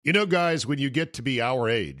You know, guys, when you get to be our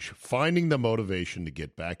age, finding the motivation to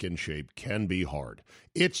get back in shape can be hard.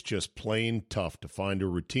 It's just plain tough to find a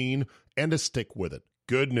routine and to stick with it.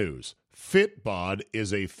 Good news. Fitbod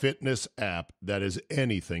is a fitness app that is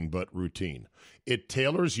anything but routine. It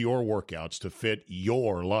tailors your workouts to fit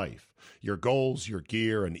your life, your goals, your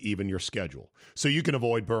gear, and even your schedule, so you can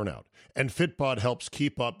avoid burnout. And Fitbod helps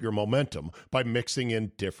keep up your momentum by mixing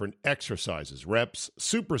in different exercises, reps,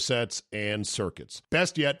 supersets, and circuits.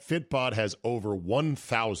 Best yet, Fitbod has over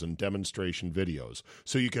 1,000 demonstration videos,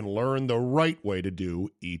 so you can learn the right way to do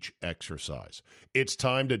each exercise. It's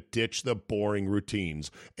time to ditch the boring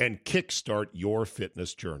routines and kickstart your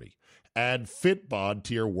fitness journey. Add Fitbod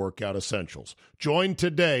to your workout essentials. Join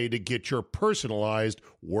today to get your personalized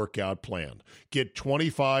workout plan. Get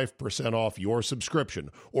 25% off your subscription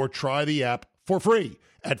or try the app for free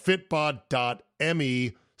at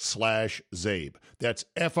fitbod.me/Zabe. That's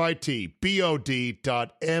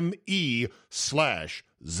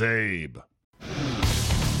fitbod.me/Zabe.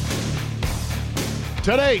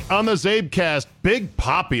 Today on the Zabecast, Big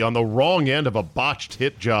Papi on the wrong end of a botched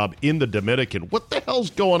hit job in the Dominican. What the hell's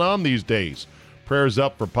going on these days? Prayers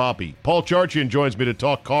up for Papi. Paul Charchian joins me to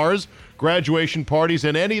talk cars, graduation parties,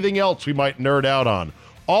 and anything else we might nerd out on.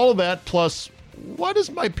 All of that plus, why does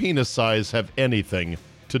my penis size have anything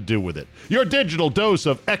to do with it? Your digital dose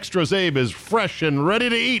of Extra Zabe is fresh and ready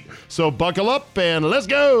to eat, so buckle up and let's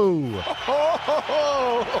go!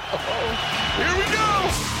 Here we go!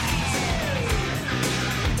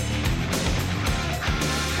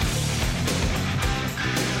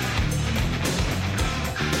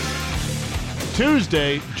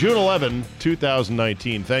 Tuesday, June 11,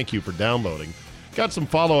 2019. Thank you for downloading. Got some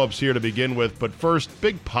follow-ups here to begin with, but first,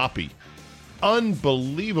 Big Papi.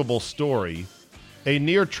 Unbelievable story. A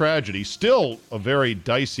near tragedy. Still a very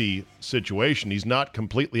dicey situation. He's not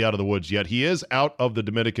completely out of the woods yet. He is out of the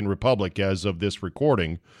Dominican Republic as of this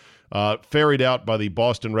recording, ferried out by the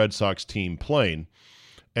Boston Red Sox team plane,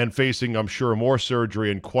 and facing, I'm sure, more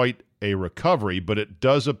surgery and quite a recovery, but it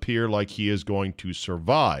does appear like he is going to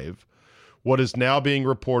survive what is now being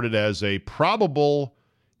reported as a probable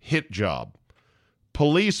hit job.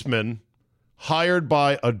 Policemen hired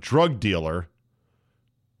by a drug dealer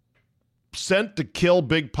sent to kill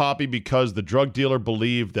Big Papi because the drug dealer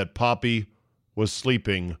believed that Papi was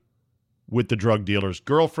sleeping with the drug dealer's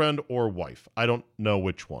girlfriend or wife. I don't know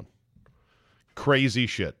which one. Crazy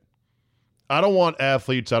shit. I don't want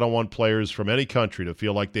athletes, I don't want players from any country to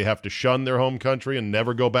feel like they have to shun their home country and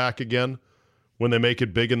never go back again when they make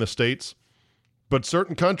it big in the States. But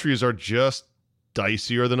certain countries are just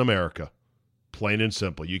dicier than America. Plain and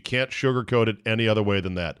simple. You can't sugarcoat it any other way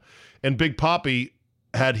than that. And Big Papi,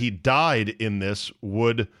 had he died in this,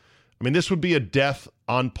 this would be a death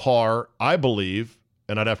on par, I believe,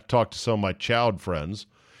 and I'd have to talk to some of my child friends.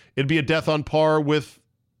 It'd be a death on par with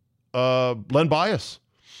Len Bias.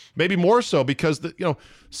 Maybe more so because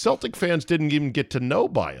Celtic fans didn't even get to know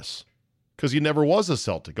Bias because he never was a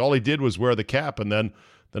Celtic. All he did was wear the cap, and then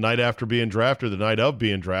the night after being drafted, the night of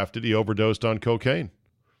being drafted, he overdosed on cocaine.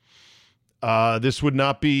 This would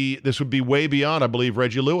be way beyond, I believe,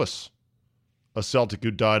 Reggie Lewis, a Celtic who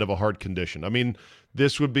died of a heart condition.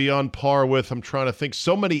 This would be on par with, I'm trying to think,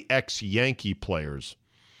 so many ex-Yankee players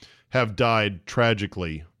have died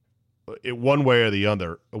tragically, one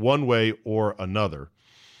way or another.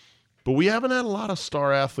 But we haven't had a lot of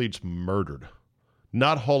star athletes murdered,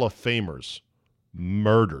 not Hall of Famers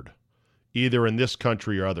murdered, either in this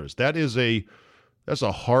country or others. That's a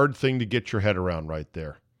hard thing to get your head around right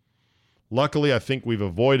there. Luckily, I think we've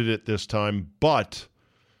avoided it this time, but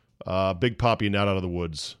Big Papi not out of the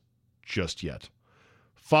woods just yet.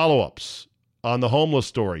 Follow-ups on the homeless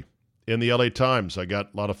story in the LA Times. I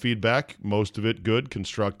got a lot of feedback, most of it good,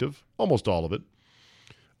 constructive, almost all of it.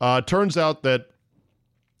 Turns out that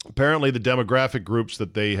apparently the demographic groups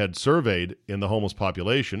that they had surveyed in the homeless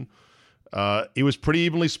population, it was pretty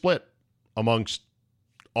evenly split amongst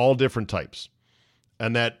all different types.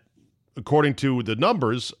 And that, according to the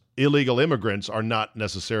numbers, illegal immigrants are not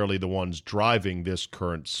necessarily the ones driving this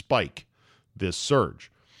current spike, this surge.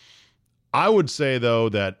 I would say, though,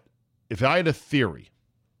 that if I had a theory,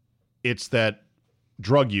 it's that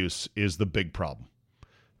drug use is the big problem.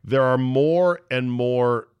 There are more and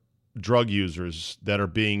more drug users that are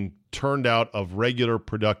being turned out of regular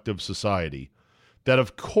productive society that,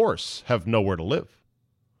 of course, have nowhere to live.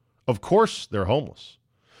 Of course, they're homeless.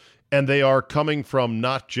 And they are coming from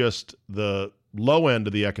not just the low end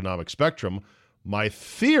of the economic spectrum. My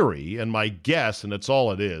theory and my guess, and it's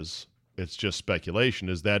all it is, it's just speculation,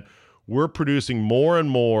 is that we're producing more and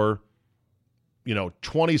more,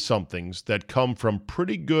 20-somethings that come from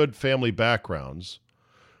pretty good family backgrounds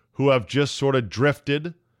who have just sort of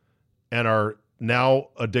drifted and are now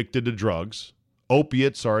addicted to drugs.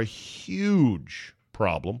 Opiates are a huge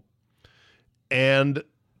problem. And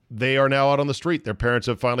they are now out on the street. Their parents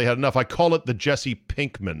have finally had enough. I call it the Jesse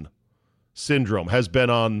Pinkman syndrome. Has been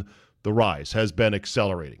on the rise, has been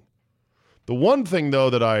accelerating. The one thing, though,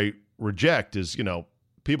 that I reject is,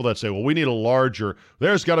 people that say, well, we need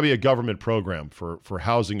there's got to be a government program for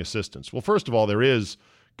housing assistance. Well, first of all, there is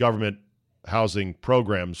government housing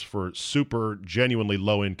programs for super genuinely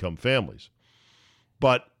low-income families.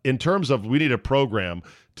 But in terms of we need a program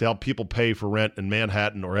to help people pay for rent in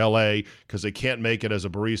Manhattan or L.A. because they can't make it as a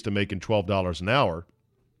barista making $12 an hour,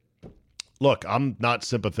 look, I'm not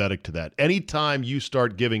sympathetic to that. Anytime you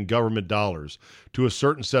start giving government dollars to a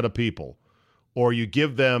certain set of people, or you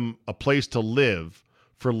give them a place to live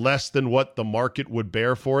for less than what the market would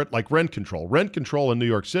bear for it, like rent control. Rent control in New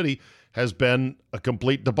York City has been a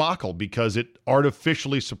complete debacle because it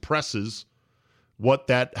artificially suppresses what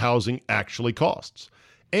that housing actually costs.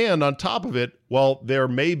 And on top of it, well, there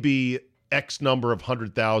may be X number of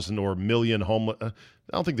 100,000 or million homeless. I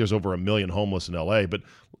don't think there's over 1 million homeless in LA, but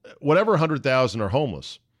whatever 100,000 are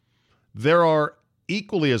homeless, there are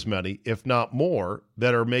equally as many, if not more,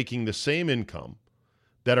 that are making the same income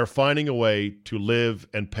that are finding a way to live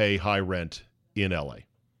and pay high rent in LA.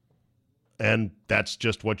 And that's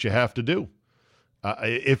just what you have to do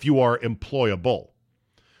if you are employable.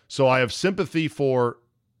 So I have sympathy for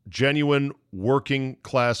genuine working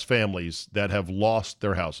class families that have lost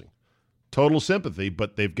their housing. Total sympathy,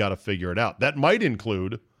 but they've got to figure it out. That might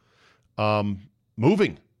include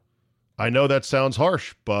moving. I know that sounds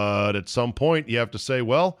harsh, but at some point you have to say,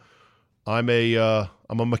 well, I'm a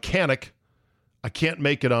mechanic. I can't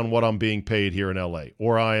make it on what I'm being paid here in LA,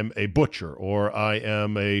 or I am a butcher, or I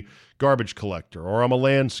am a garbage collector, or I'm a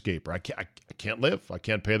landscaper. I can't live. I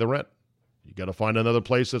can't pay the rent. You got to find another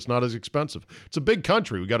place that's not as expensive. It's a big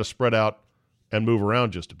country. We got to spread out and move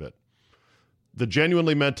around just a bit. The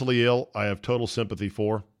genuinely mentally ill, I have total sympathy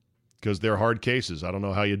for, because they're hard cases. I don't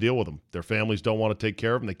know how you deal with them. Their families don't want to take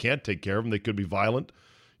care of them. They can't take care of them. They could be violent.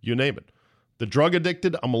 You name it. The drug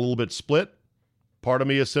addicted, I'm a little bit split. Part of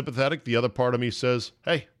me is sympathetic. The other part of me says,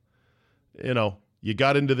 hey, you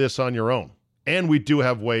got into this on your own. And we do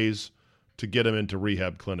have ways to get them into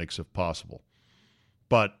rehab clinics if possible.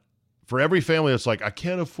 But for every family that's like, I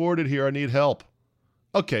can't afford it here, I need help.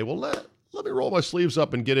 Okay, well, let me roll my sleeves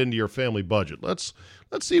up and get into your family budget. Let's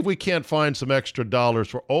see if we can't find some extra dollars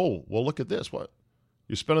for, look at this. What?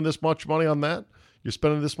 You're spending this much money on that? You're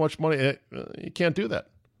spending this much money? You can't do that.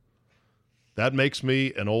 That makes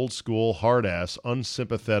me an old school, hard-ass,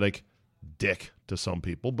 unsympathetic dick to some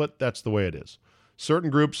people, but that's the way it is. Certain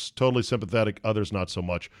groups, totally sympathetic, others not so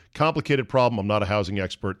much. Complicated problem. I'm not a housing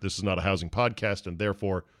expert. This is not a housing podcast, and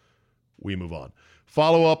therefore we move on.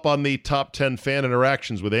 Follow up on the top 10 fan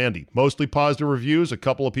interactions with Andy. Mostly positive reviews. A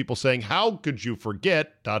couple of people saying, how could you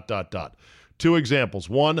forget, ... Two examples.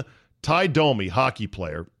 One, Ty Domi, hockey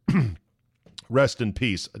player. Rest in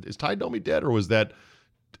peace. Is Ty Domi dead, or was that...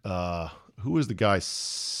 who is the guy?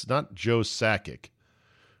 Not Joe Sakic.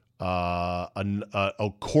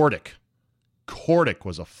 Kordic. Kordic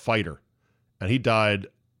was a fighter, and he died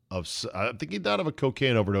of, I think he died of a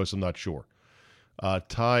cocaine overdose. I'm not sure.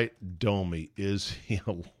 Ty Domi, is he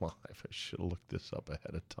alive? I should have looked this up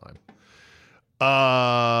ahead of time.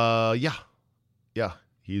 Yeah,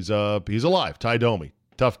 he's alive. Ty Domi,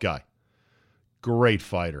 tough guy, great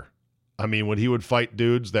fighter. I mean, when he would fight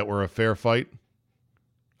dudes that were a fair fight.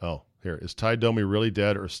 Oh, here, is Ty Domi really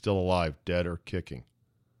dead or still alive? Dead or kicking?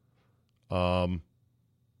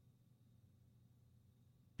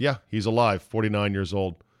 Yeah, he's alive, 49 years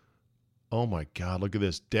old. Oh, my God, look at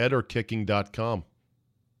this. Deadorkicking.com.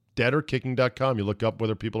 Deadorkicking.com. You look up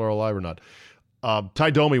whether people are alive or not. Ty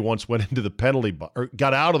Domi once went into the penalty box, or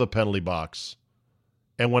got out of the penalty box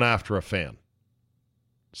and went after a fan.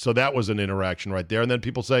 So that was an interaction right there. And then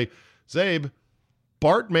people say, Zabe,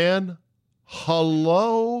 Bartman,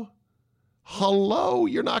 hello,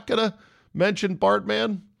 you're not going to mention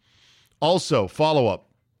Bartman? Also, follow-up.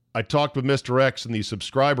 I talked with Mr. X in the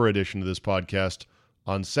subscriber edition of this podcast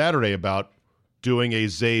on Saturday about doing a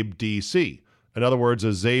Zabe DC. In other words, a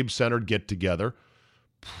Zabe-centered get-together,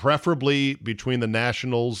 preferably between the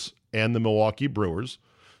Nationals and the Milwaukee Brewers.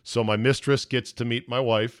 So my mistress gets to meet my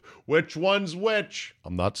wife. Which one's which?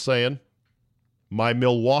 I'm not saying. My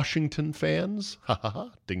Milwashington fans,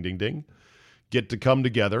 ding, ding, ding, get to come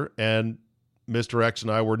together, and Mr. X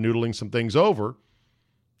and I were noodling some things over,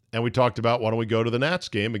 and we talked about, why don't we go to the Nats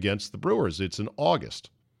game against the Brewers? It's in August.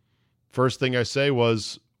 First thing I say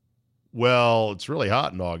was, well, it's really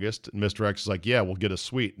hot in August. And Mr. X is like, yeah, we'll get a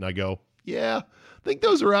suite. And I go, Yeah, I think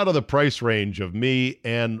those are out of the price range of me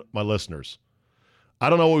and my listeners. I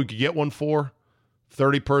don't know what we could get one for.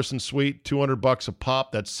 30-person suite, $200 a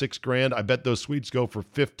pop. That's $6,000. I bet those suites go for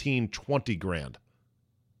 15, 20 grand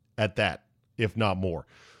at that, if not more.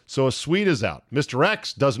 So a suite is out. Mr.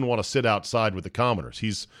 X doesn't want to sit outside with the commoners.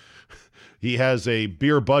 He has a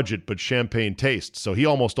beer budget but champagne taste, so he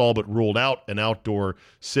almost all but ruled out an outdoor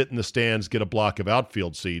sit in the stands, get a block of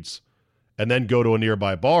outfield seats, and then go to a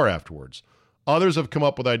nearby bar afterwards. Others have come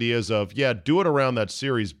up with ideas of, yeah, do it around that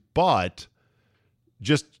series, but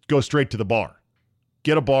just go straight to the bar.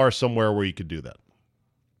 Get a bar somewhere where you could do that.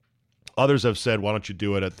 Others have said, why don't you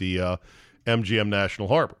do it at the MGM National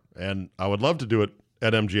Harbor? And I would love to do it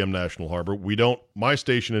at MGM National Harbor. My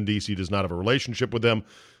station in D.C. does not have a relationship with them.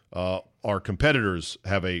 Our competitors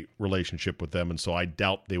have a relationship with them, and so I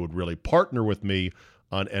doubt they would really partner with me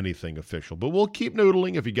on anything official. But we'll keep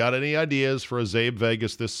noodling. If you got any ideas for a Zabe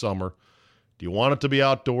Vegas this summer, do you want it to be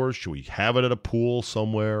outdoors? Should we have it at a pool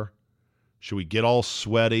somewhere? Should we get all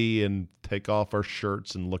sweaty and take off our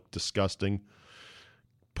shirts and look disgusting?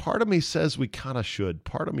 Part of me says we kind of should.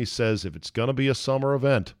 Part of me says if it's going to be a summer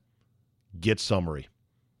event, get summery.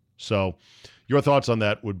 So your thoughts on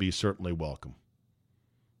that would be certainly welcome.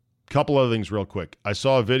 Couple other things real quick. I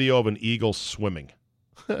saw a video of an eagle swimming.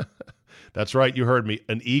 That's right, you heard me.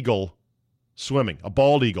 An eagle swimming. A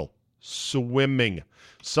bald eagle swimming.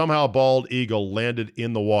 Somehow a bald eagle landed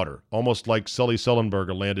in the water, almost like Sully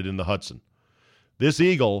Sullenberger landed in the Hudson. This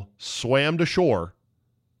eagle swam to shore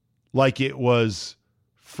like it was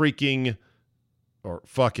freaking, or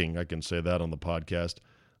fucking, I can say that on the podcast,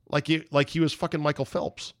 like he was fucking Michael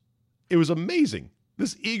Phelps. It was amazing.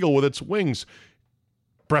 This eagle with its wings,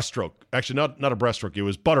 breaststroke. Actually, not a breaststroke. It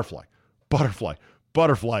was butterfly,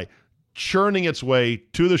 churning its way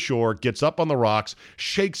to the shore, gets up on the rocks,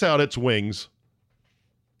 shakes out its wings,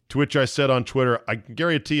 to which I said on Twitter, I can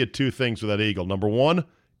guarantee you two things with that eagle. Number one,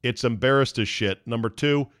 it's embarrassed as shit. Number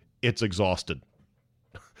two, it's exhausted.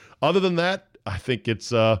 Other than that, I think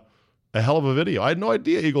it's a hell of a video. I had no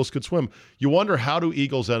idea eagles could swim. You wonder, how do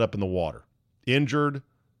eagles end up in the water? Injured,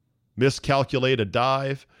 miscalculate a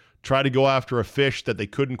dive, try to go after a fish that they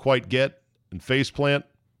couldn't quite get and faceplant?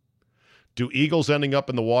 Do eagles ending up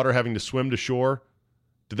in the water having to swim to shore,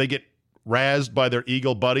 do they get razzed by their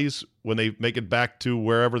eagle buddies when they make it back to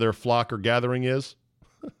wherever their flock or gathering is?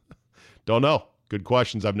 Don't know. Good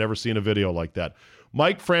questions. I've never seen a video like that.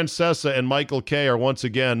 Mike Francesa and Michael Kay are once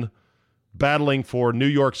again battling for New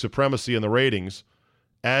York supremacy in the ratings.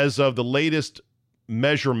 As of the latest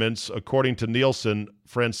measurements, according to Nielsen,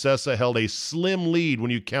 Francesa held a slim lead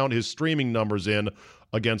when you count his streaming numbers in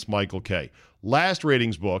against Michael Kay. Last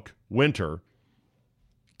ratings book, Winter,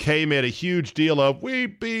 Kay made a huge deal of, we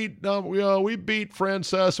beat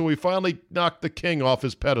Francesa, we finally knocked the king off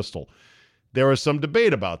his pedestal. There was some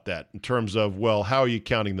debate about that in terms of, well, how are you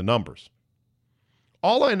counting the numbers?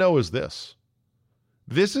 All I know is this.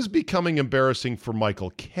 This is becoming embarrassing for Michael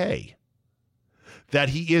Kay, that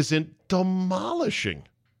he isn't demolishing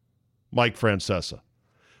Mike Francesa.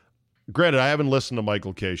 Granted, I haven't listened to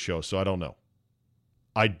Michael Kay's show, so I don't know.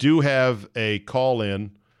 I do have a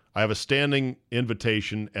call-in. I have a standing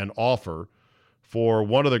invitation and offer for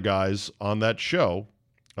one of the guys on that show,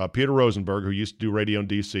 Peter Rosenberg, who used to do radio in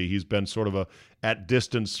D.C. He's been sort of a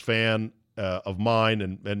at-distance fan of mine,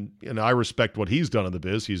 and I respect what he's done in the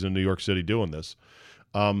biz. He's in New York City doing this.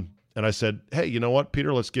 And I said, hey, you know what,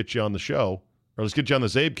 Peter, let's get you on the show, or let's get you on the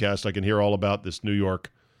Zabecast. I can hear all about this New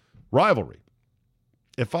York rivalry.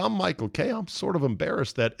 If I'm Michael Kay, I'm sort of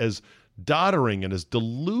embarrassed that as doddering and as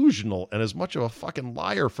delusional and as much of a fucking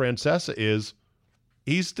liar Francesa is,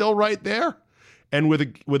 he's still right there. And with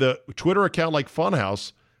a Twitter account like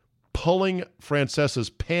Funhouse pulling Francesa's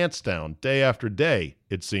pants down day after day,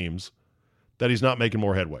 it seems that he's not making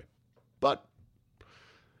more headway. But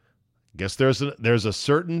I guess there's a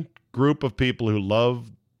certain group of people who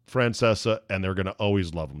love Francesa, and they're going to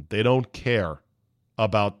always love him. They don't care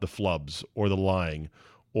about the flubs or the lying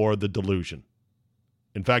or the delusion.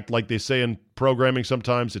 In fact, like they say in programming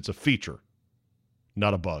sometimes, it's a feature,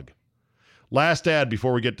 not a bug. Last ad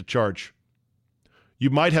before we get to charge. You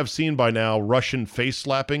might have seen by now Russian face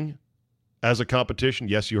slapping as a competition.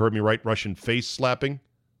 Yes, you heard me right, Russian face slapping.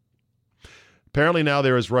 Apparently now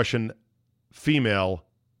there is Russian female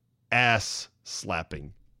ass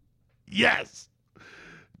slapping. Yes!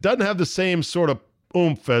 Doesn't have the same sort of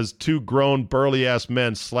oomph as two grown burly-ass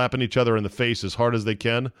men slapping each other in the face as hard as they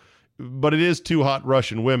can, but it is two hot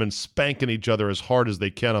Russian women spanking each other as hard as they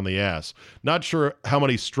can on the ass. Not sure how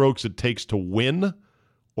many strokes it takes to win,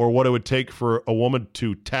 or what it would take for a woman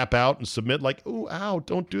to tap out and submit, like, ooh, ow,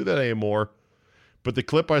 don't do that anymore. But the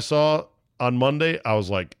clip I saw on Monday, I was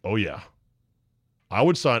like, oh, yeah. I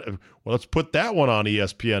would sign. Well, let's put that one on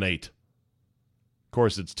ESPN 8. Of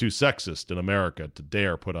course, it's too sexist in America to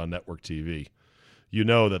dare put on network TV. You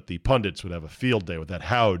know that the pundits would have a field day with that.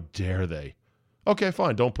 How dare they? Okay,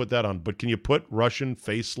 fine. Don't put that on. But can you put Russian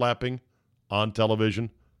face slapping on television?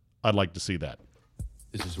 I'd like to see that.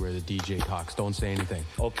 This is where the DJ talks. Don't say anything.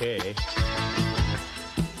 Okay.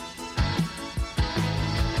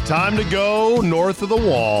 Time to go north of the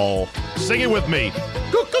wall. Sing it with me.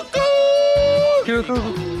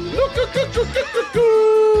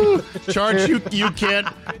 Charge, you can't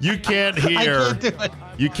hear. I can't do it.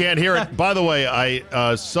 You can't hear it. By the way,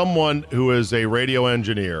 someone who is a radio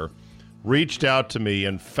engineer reached out to me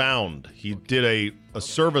and found, he did a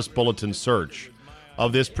service bulletin search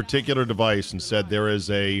of this particular device and said there is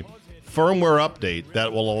a firmware update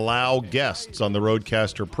that will allow guests on the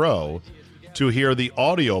Rodecaster Pro to hear the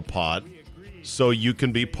audio pot so you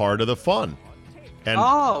can be part of the fun. And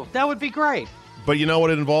Oh, that would be great. but you know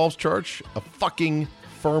what it involves, Church? A fucking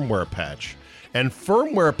firmware patch. And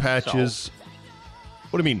firmware patches,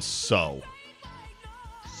 what do you mean so?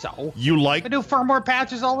 So? You like I do firmware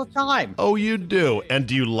patches all the time. Oh, you do. And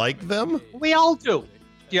do you like them? We all do.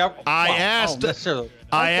 Yeah. I well, asked- don't necessarily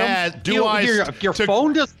I like them. asked, do I Your to-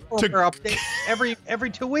 phone does to- firmware update every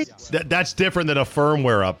 2 weeks. That's different than a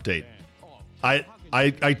firmware update.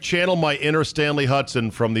 I channel my inner Stanley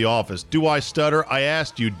Hudson from The Office. Do I stutter? I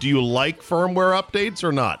asked you, do you like firmware updates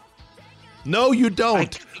or not? No, you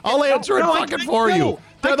don't. I'll answer it fucking for you.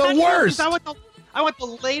 They're the worst. I want the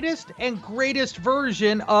latest and greatest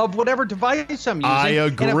version of whatever device I'm using. I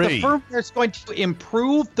agree. And if the firmware is going to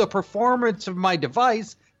improve the performance of my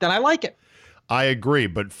device, then I like it. I agree,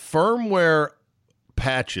 but firmware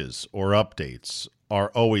patches or updates are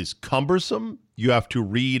always cumbersome. You have to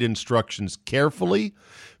read instructions carefully.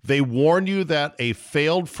 They warn you that a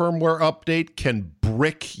failed firmware update can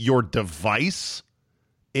brick your device.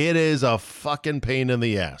 It is a fucking pain in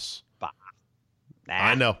the ass.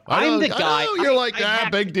 I know. I'm the guy. You're like,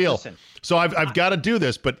 big deal. Listen. So I've got to do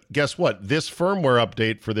this, but guess what? This firmware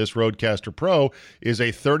update for this Rodecaster Pro is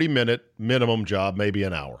a 30-minute minimum job, maybe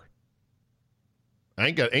an hour.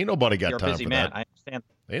 Ain't nobody got You're a time busy for man. that. I understand.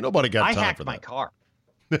 Ain't nobody got I time hacked for my that. car.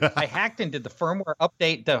 I hacked and did the firmware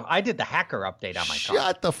update. I did the hacker update on my car.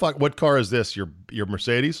 Shut the fuck. What car is this? Your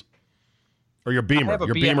Mercedes? Or your Beamer?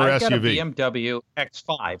 Your Beamer I've got a SUV? BMW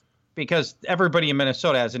X5 because everybody in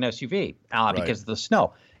Minnesota has an SUV because of the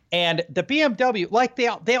snow. And the BMW, like they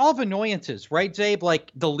all have annoyances, right, Zabe?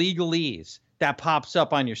 Like the legalese that pops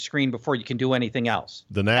up on your screen before you can do anything else.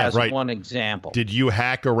 The nav, as right. one example. Did you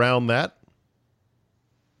hack around that?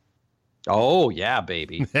 Oh yeah,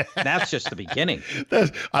 baby. That's just the beginning.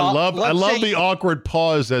 I love let's say- the awkward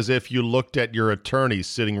pause as if you looked at your attorney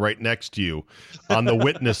sitting right next to you on the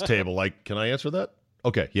witness table. Like, can I answer that?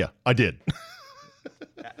 Okay, yeah, I did.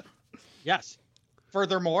 Yes.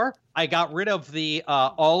 Furthermore, I got rid of the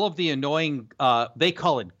all of the annoying they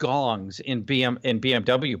call it gongs in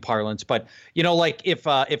BMW parlance, but you know, like if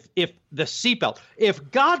the seatbelt,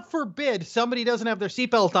 if God forbid somebody doesn't have their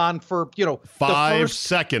seatbelt on for 5 the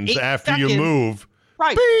seconds 8 after you seconds, move.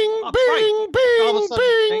 right? Bing, bing, right. bing, All of a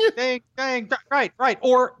sudden, bing. ding, right.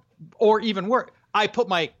 Or even worse, I put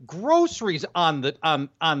my groceries on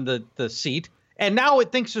the seat. And now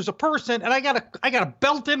it thinks there's a person, and I gotta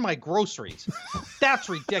belt in my groceries. That's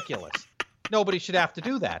ridiculous. Nobody should have to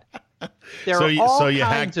do that. There are all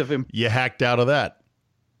kinds of you hacked out of that.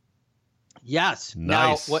 Yes.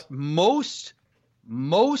 Nice. Now, what most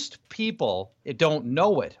people don't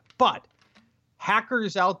know it, but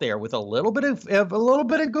hackers out there with a little bit of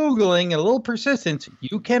googling and a little persistence,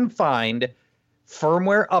 you can find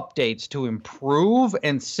firmware updates to improve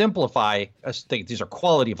and simplify. These are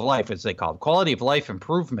quality of life, as they call them, quality of life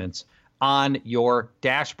improvements on your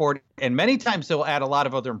dashboard. And many times they'll add a lot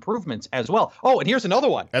of other improvements as well. Oh, and here's another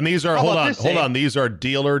one. And these are, hold on. These are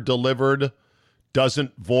dealer delivered,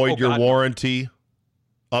 doesn't void your warranty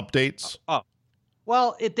updates.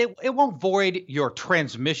 Well, it won't void your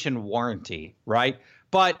transmission warranty, right?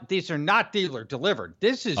 But these are not dealer delivered.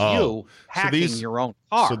 This is you hacking your own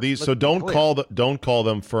car. So don't call them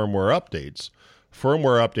firmware updates.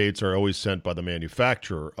 Firmware updates are always sent by the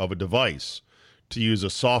manufacturer of a device to use a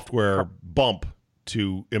software bump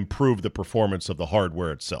to improve the performance of the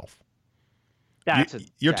hardware itself.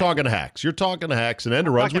 You're talking hacks. You're talking hacks and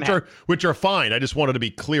end runs, which are fine. I just wanted to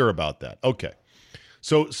be clear about that. Okay.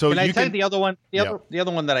 So can I tell you the other one? The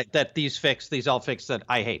other one that these all fix that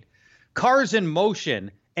I hate. Cars in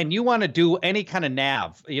Motion and you want to do any kind of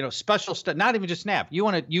nav, special stuff, not even just nav. You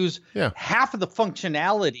want to use half of the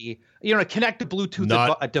functionality, to connect to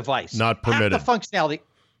Bluetooth device. Not permitted. Half the functionality.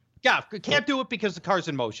 Yeah, can't do it because the car's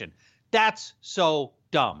in motion. That's so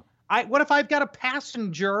dumb. What if I've got a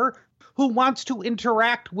passenger who wants to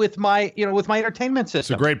interact with my entertainment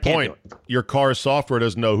system? It's a great point. Your car's software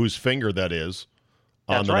doesn't know whose finger that is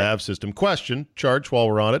on the nav system. Question, Charge, while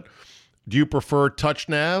we're on it. Do you prefer touch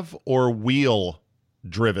nav or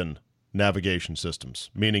wheel-driven navigation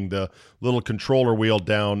systems, meaning the little controller wheel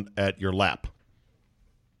down at your lap?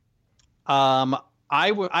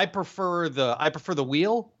 I prefer the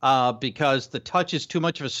wheel because the touch is too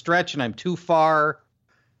much of a stretch and I'm too far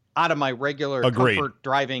out of my regular comfort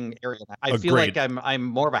driving area. I feel like I'm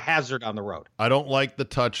more of a hazard on the road. I don't like the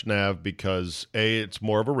touch nav because A, it's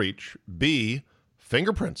more of a reach. B,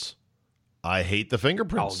 fingerprints. I hate the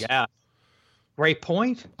fingerprints. Oh yeah. Great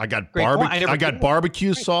point. I got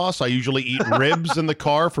barbecue sauce. I usually eat ribs in the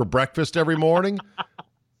car for breakfast every morning.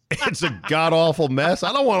 It's a god-awful mess.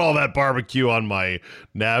 I don't want all that barbecue on my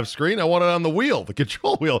nav screen. I want it on the wheel, the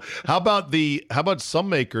control wheel. How about some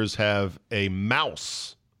makers have a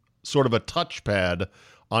mouse, sort of a touchpad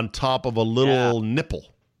on top of a little nipple?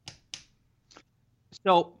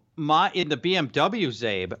 So in the BMW,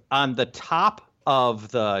 Zabe, on the top of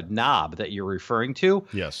the knob that you're referring to,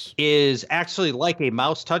 is actually like a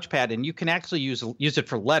mouse touchpad, and you can actually use it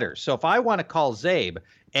for letters. So if I want to call Zabe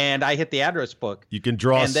and I hit the address book, you can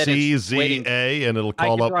draw CZA and it'll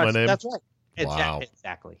call up my name. That's right. Wow.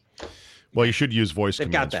 Exactly. Well, you should use voice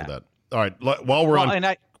commands for that. All right. While we're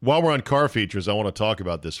on car features, I want to talk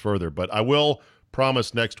about this further, but I will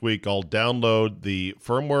promise next week I'll download the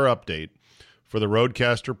firmware update for the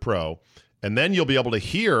Roadcaster Pro, and then you'll be able to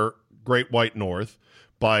hear Great White North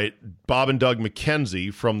by Bob and Doug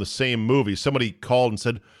McKenzie from the same movie. Somebody emailed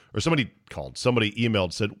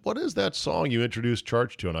and said, "What is that song you introduced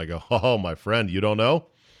Charge to?" And I go, "Oh, my friend, you don't know?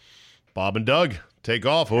 Bob and Doug, take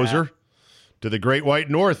off, hoser, to the Great White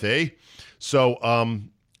North, eh?" So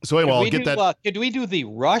anyway, I'll get that. Could we do the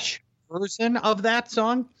Rush version of that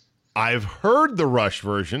song? I've heard the Rush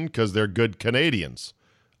version because they're good Canadians.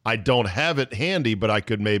 I don't have it handy, but I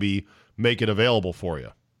could maybe make it available for you.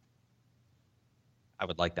 I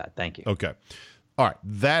would like that. Thank you. Okay. All right.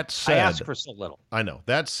 That said, I ask for so little. I know.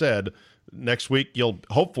 That said, next week you'll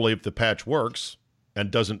hopefully, if the patch works and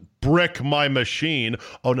doesn't brick my machine.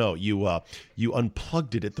 Oh no, you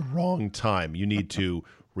unplugged it at the wrong time. You need to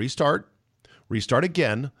restart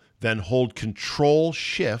again, then hold Control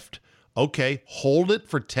Shift. Okay, hold it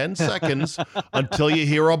for 10 seconds until you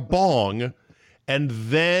hear a bong, and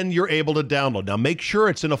then you're able to download. Now make sure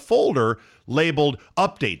it's in a folder labeled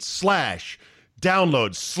updates /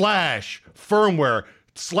 downloads / firmware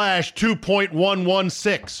 /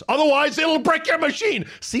 2.116. Otherwise, it'll break your machine.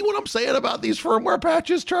 See what I'm saying about these firmware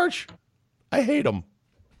patches, Church? I hate them.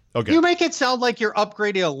 Okay. You make it sound like you're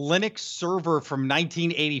upgrading a Linux server from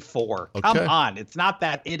 1984. Okay. Come on. It is not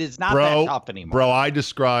that tough anymore. Bro, I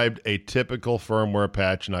described a typical firmware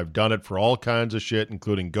patch, and I've done it for all kinds of shit,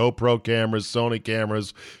 including GoPro cameras, Sony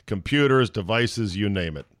cameras, computers, devices, you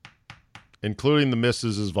name it. Including the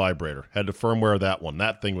Mrs.'s vibrator. Had to firmware that one.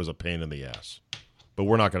 That thing was a pain in the ass. But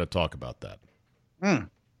we're not going to talk about that. That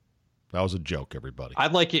was a joke, everybody.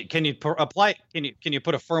 I'd like it. Can you apply? Can you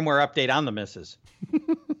put a firmware update on the Mrs.?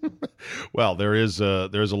 Well, there's a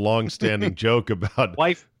long-standing joke about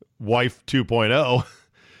Wife 2.0,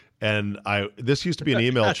 and this used to be an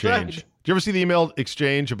email change. Right. Did you ever see the email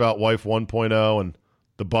exchange about Wife 1.0 and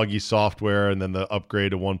the buggy software, and then the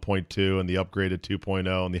upgrade to 1.2 and the upgrade to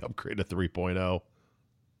 2.0 and the upgrade to 3.0?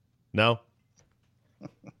 No?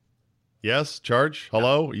 Yes, Charge?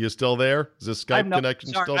 Hello? Are you still there? Is this Skype connection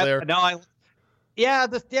still there?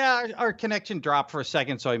 Our connection dropped for a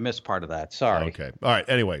second, so I missed part of that. Sorry. Okay. All right.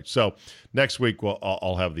 Anyway, so next week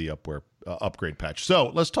I'll have the upgrade patch.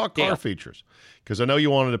 So let's talk car features, because I know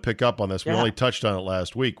you wanted to pick up on this. We only touched on it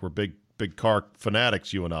last week. We're big car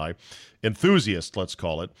fanatics, you and I. Enthusiasts, let's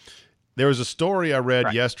call it. There was a story I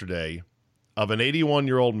read yesterday of an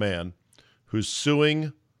 81-year-old man who's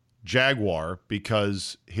suing Jaguar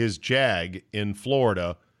because his Jag in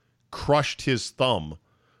Florida crushed his thumb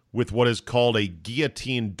with what is called a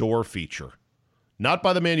guillotine door feature. Not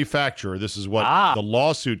by the manufacturer. This is what the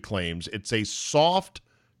lawsuit claims. It's a soft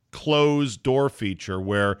closed door feature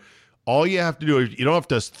where all you have to do is you don't have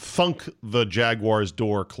to thunk the Jaguar's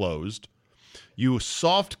door closed. You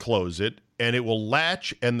soft close it, and it will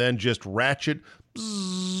latch and then just ratchet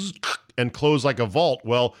and close like a vault.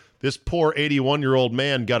 Well, this poor 81-year-old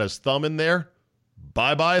man got his thumb in there.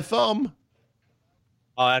 Bye-bye thumb.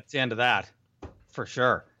 Oh, that's the end of that, for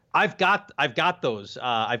sure. I've got those.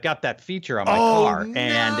 I've got that feature on my car, no.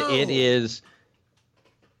 and it is.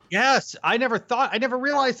 Yes, I never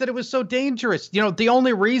realized that it was so dangerous. You know, the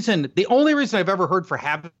only reason I've ever heard for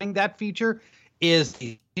having that feature is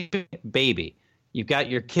the baby. You've got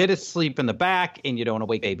your kid asleep in the back, and you don't want to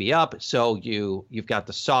wake baby up, so you've got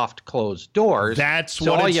the soft closed doors.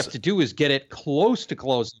 So all you have to do is get it close to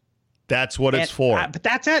closing. That's what it's for. But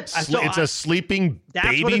that's it. It's a sleeping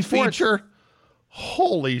baby feature.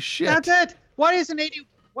 Holy shit! That's it. Why does an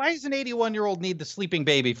 81-year-old need the sleeping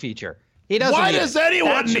baby feature? He doesn't. Why does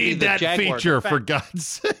anyone need that Jaguar feature? For God's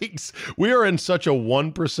sakes, we are in such a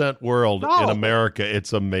 1% world in America.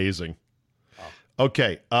 It's amazing.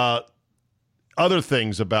 Okay. Other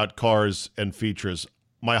things about cars and features.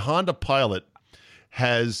 My Honda Pilot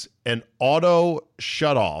has an auto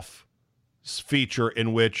shutoff feature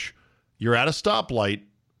in which you're at a stoplight,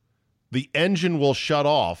 the engine will shut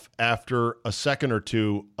off after a second or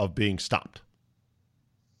two of being stopped.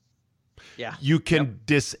 Yeah. You can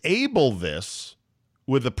disable this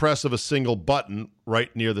with the press of a single button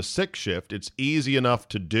right near the stick shift. It's easy enough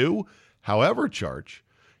to do. However, Charge,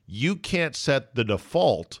 you can't set the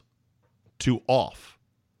default to off.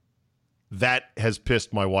 That has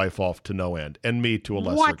pissed my wife off to no end, and me to a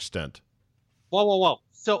lesser extent. Whoa.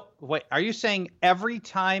 So wait, are you saying every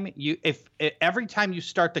time you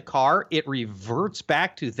start the car, it reverts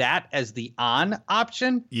back to that as the on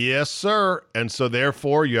option? Yes, sir. And so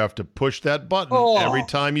therefore you have to push that button every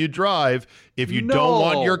time you drive if you don't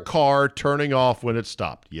want your car turning off when it's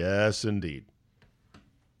stopped. Yes, indeed.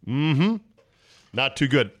 Mm-hmm. Not too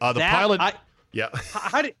good. The Pilot. Yeah.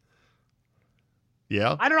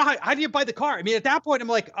 Yeah. I don't know how do you buy the car? I mean, at that point, I'm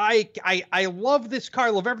like, I love this car.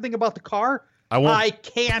 I love everything about the car. I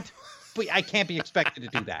can't be expected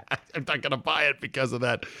to do that. I'm not going to buy it because of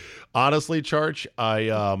that. Honestly, Charge,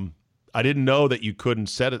 I didn't know that you couldn't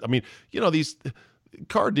set it. I mean, you know, these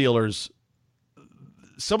car dealers,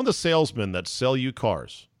 some of the salesmen that sell you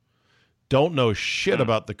cars don't know shit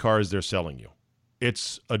about the cars they're selling you.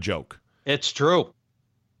 It's a joke. It's true.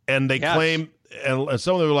 And they claim, and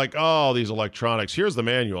some of them are like, oh, these electronics, here's the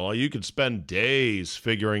manual. You could spend days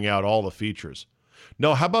figuring out all the features.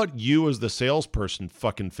 No, how about you as the salesperson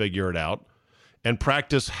fucking figure it out and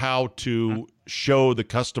practice how to show the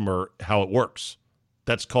customer how it works?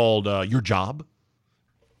 That's called your job.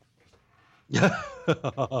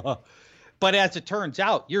 But as it turns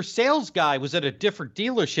out, your sales guy was at a different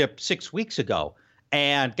dealership 6 weeks ago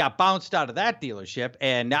and got bounced out of that dealership.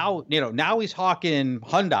 And now he's hawking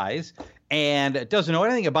Hyundais and doesn't know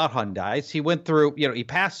anything about Hyundais. He went through, he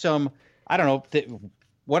passed some, I don't know,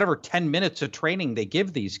 whatever 10 minutes of training they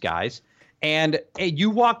give these guys. And you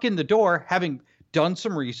walk in the door having done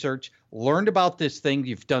some research, learned about this thing.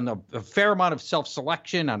 You've done a fair amount of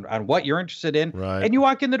self-selection on what you're interested in. Right. And you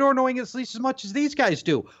walk in the door knowing at least as much as these guys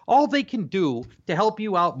do. All they can do to help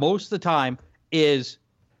you out most of the time is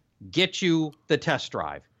get you the test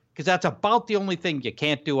drive, because that's about the only thing you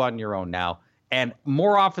can't do on your own now. And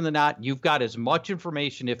more often than not, you've got as much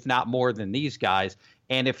information, if not more, than these guys.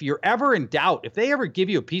 And if you're ever in doubt, if they ever give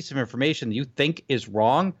you a piece of information that you think is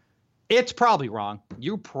wrong, it's probably wrong.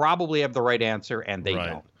 You probably have the right answer, and they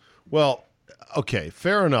don't. Well, okay,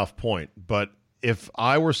 fair enough point. But if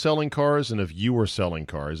I were selling cars and if you were selling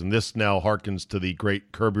cars, and this now harkens to the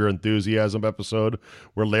great Curb Your Enthusiasm episode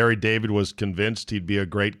where Larry David was convinced he'd be a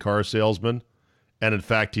great car salesman, and in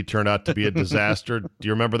fact, he turned out to be a disaster. Do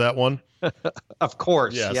you remember that one? Of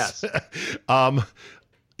course, yes.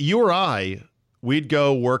 You or I, we'd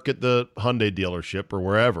go work at the Hyundai dealership or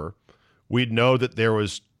wherever. We'd know that there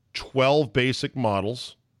was 12 basic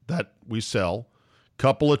models that we sell,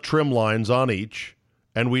 couple of trim lines on each,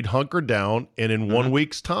 and we'd hunker down, and in 1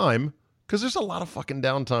 week's time, because there's a lot of fucking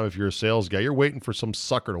downtime if you're a sales guy. You're waiting for some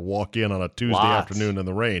sucker to walk in on a Tuesday afternoon in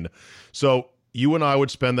the rain. So you and I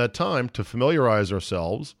would spend that time to familiarize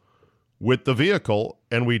ourselves with the vehicle,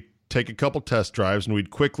 and we'd take a couple test drives, and we'd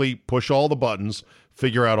quickly push all the buttons,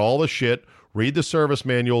 figure out all the shit, read the service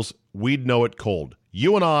manuals. We'd know it cold.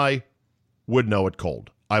 You and I would know it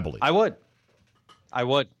cold, I believe. I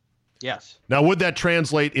would. Yes. Now, would that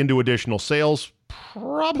translate into additional sales?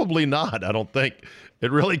 Probably not, I don't think.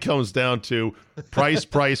 It really comes down to price,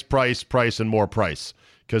 and more price,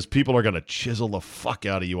 because people are going to chisel the fuck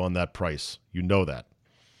out of you on that price. You know that.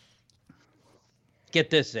 Get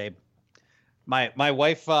this, Abe. My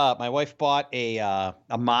wife bought a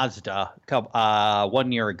Mazda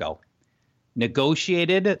 1 year ago.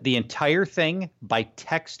 Negotiated the entire thing by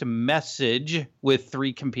text message with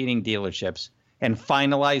 3 competing dealerships and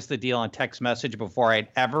finalized the deal on text message before I'd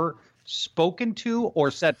ever spoken to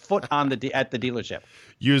or set foot on at the dealership.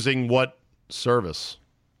 Using what service?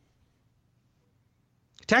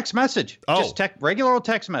 Text message. Oh. Just regular old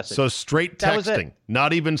text message. So straight That was it. texting,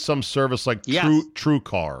 not even some service like Yes.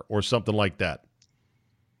 TrueCar or something like that.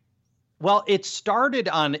 Well, it started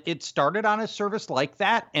on a service like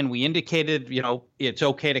that, and we indicated, it's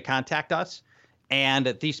okay to contact us.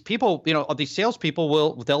 And these people, these salespeople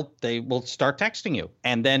will start texting you,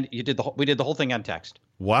 and then we did the whole thing on text.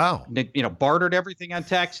 Wow. Bartered everything on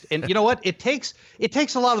text. And you know what? It takes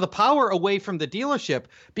a lot of the power away from the dealership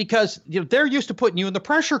because they're used to putting you in the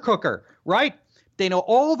pressure cooker, right? They know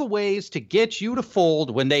all the ways to get you to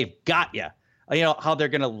fold when they've got you. How they're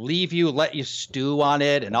going to leave you, let you stew on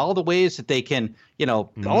it, and all the ways that they can,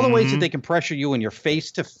 all the ways that they can pressure you in your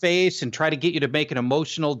face to face and try to get you to make an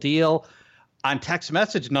emotional deal. On text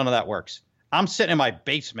message, none of that works. I'm sitting in my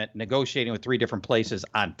basement negotiating with 3 different places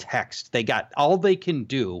on text. All they can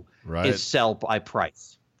do is sell by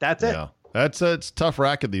price. That's it. Yeah. It's a tough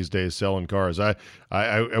racket these days selling cars. I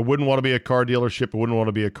wouldn't want to be a car dealership. I wouldn't want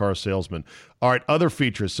to be a car salesman. All right, other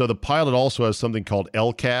features. So the Pilot also has something called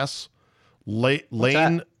LCAS,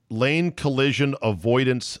 lane collision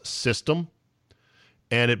avoidance system,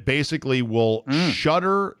 and it basically will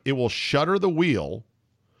shutter the wheel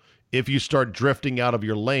if you start drifting out of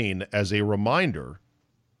your lane as a reminder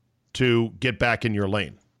to get back in your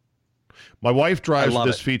lane. My wife drives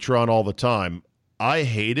this feature on all the time. I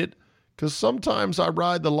hate it because sometimes I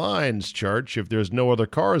ride the lines, Church, if there's no other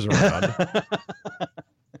cars around.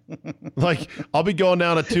 Like, I'll be going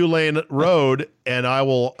down a 2-lane road and I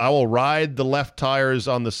will ride the left tires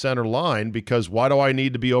on the center line because why do I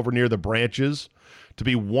need to be over near the branches to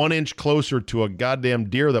be 1 inch closer to a goddamn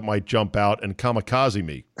deer that might jump out and kamikaze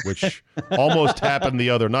me, which almost happened the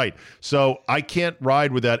other night. So I can't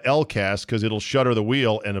ride with that LCAS because it'll shutter the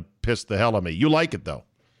wheel and it piss the hell out of me. You like it, though.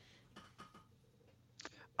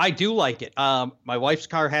 I do like it. My wife's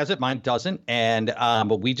car has it. Mine doesn't. And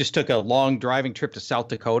but we just took a long driving trip to South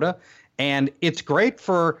Dakota, and it's great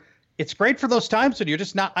for those times when you're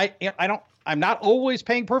just not. I'm not always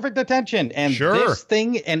paying perfect attention. And this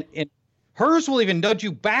thing and hers will even nudge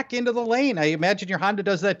you back into the lane. I imagine your Honda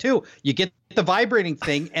does that too. You get the vibrating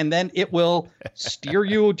thing, and then it will steer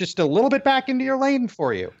you just a little bit back into your lane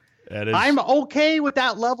for you. I'm okay with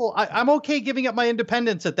that level. I'm okay giving up my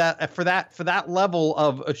independence for that level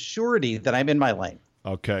of assurity that I'm in my lane.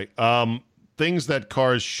 Okay. Things that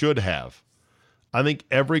cars should have. I think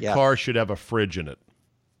every car should have a fridge in it.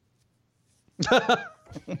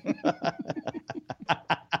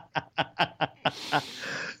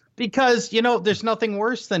 Because there's nothing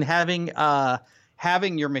worse than having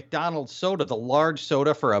your McDonald's soda, the large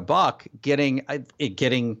soda for $1, getting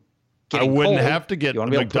I wouldn't cold. have to get a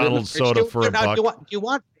McDonald's soda for $1. You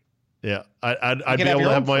want? Yeah, I'd be able to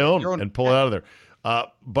have my own and pull it out of there.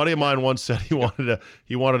 Buddy of mine once said he wanted a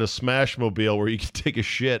Smashmobile where you could take a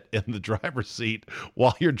shit in the driver's seat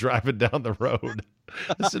while you're driving down the road.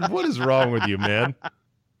 I said, "What is wrong with you, man?"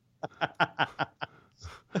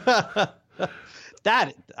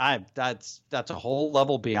 That's a whole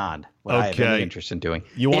level beyond what I have any interest in doing.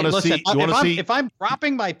 You want to see? If I'm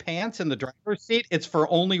dropping my pants in the driver's seat, it's for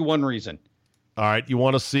only one reason. All right, you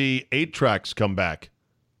want to see 8-tracks come back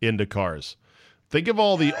into cars. Think of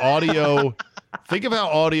all the audio. Think of how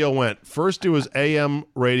audio went. First, it was AM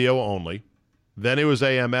radio only. Then it was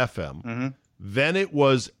AM FM. Mm-hmm. Then it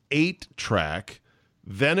was 8-track.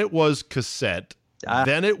 Then it was cassette.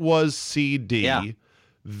 Then it was CD. Yeah.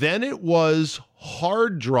 Then it was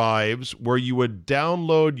hard drives where you would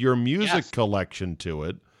download your music collection to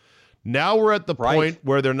it. Now we're at the point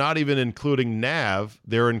where they're not even including nav.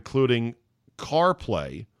 They're including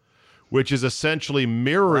CarPlay, which is essentially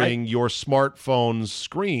mirroring your smartphone's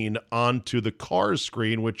screen onto the car's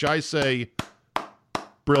screen, which I say,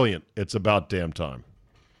 brilliant. It's about damn time.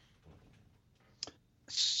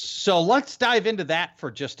 So let's dive into that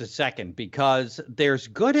for just a second, because there's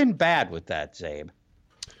good and bad with that, Zabe.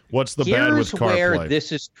 What's the bad with CarPlay? Here's where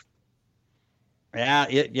this is.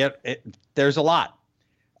 There's a lot.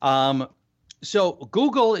 So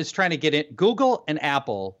Google is trying to get in. Google and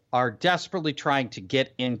Apple are desperately trying to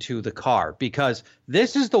get into the car, because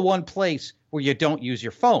this is the one place where you don't use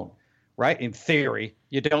your phone, right? In theory,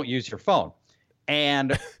 you don't use your phone.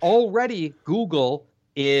 And already Google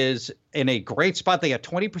is in a great spot. They got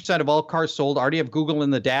 20% of all cars sold, already have Google in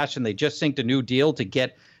the dash, and they just synced a new deal to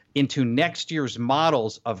get into next year's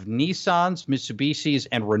models of Nissans, Mitsubishis,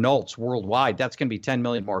 and Renaults worldwide. That's going to be 10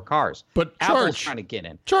 million more cars. But Apple's trying to get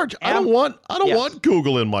in. George, I don't want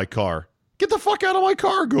Google in my car. Get the fuck out of my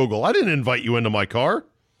car, Google. I didn't invite you into my car.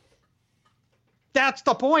 That's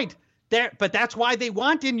the point. But that's why they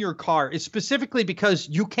want in your car, is specifically because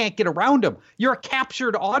you can't get around them. You're a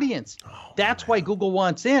captured audience. That's why Google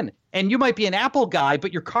wants in. And you might be an Apple guy,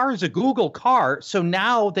 but your car is a Google car. So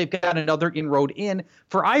now they've got another inroad in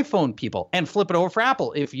for iPhone people, and flip it over for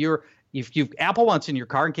Apple. If Apple wants in your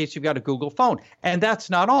car in case you've got a Google phone. And that's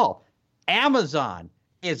not all. Amazon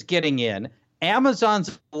is getting in.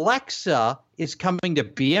 Amazon's Alexa is coming to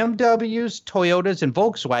BMWs, Toyotas, and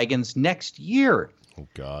Volkswagens next year. Oh,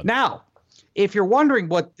 God. Now, if you're wondering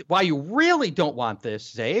why you really don't want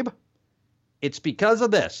this, Zabe, it's because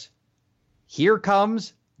of this. Here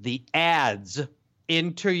comes the ads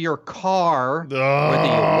into your car, whether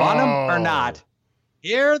you want them or not.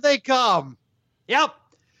 Here they come. Yep.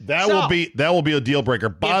 That will be a deal breaker.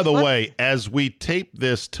 By the way, as we tape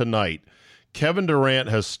this tonight, Kevin Durant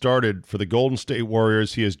has started for the Golden State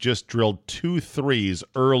Warriors. He has just drilled 2 threes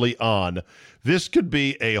early on. This could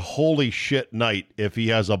be a holy shit night if he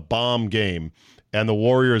has a bomb game and the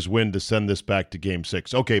Warriors win to send this back to Game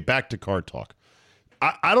 6. Okay, back to car talk.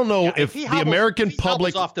 I don't know if the American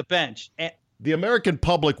public off the bench. The American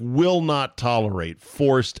public will not tolerate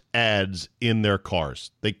forced ads in their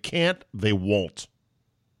cars. They can't. They won't.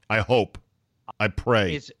 I hope. I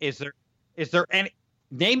pray. Is there any?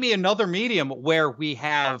 Name me another medium where we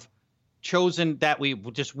have chosen that we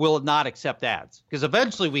just will not accept ads, because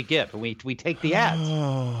eventually we give and we take the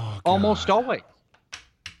ads. Almost always.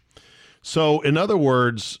 So, in other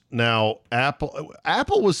words, now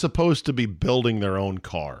Apple was supposed to be building their own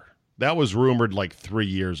car. That was rumored like 3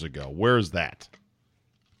 years ago. Where is that?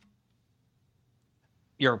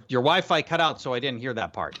 Your Wi-Fi cut out, so I didn't hear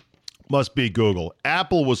that part. Must be Google.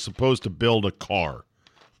 Apple was supposed to build a car.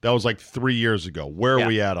 That was like 3 years ago. Where are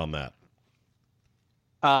we at on that?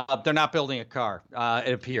 They're not building a car,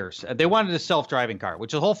 it appears. They wanted a self-driving car,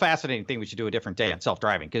 which is a whole fascinating thing we should do a different day on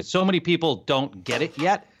self-driving, because so many people don't get it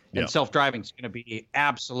yet, and self-driving is going to be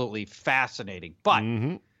absolutely fascinating. But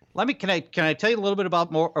can I tell you a little bit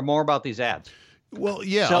about more about these ads? Well,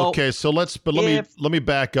 yeah. So, okay. So let me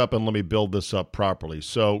back up and let me build this up properly.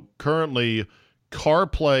 So currently,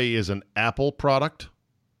 CarPlay is an Apple product.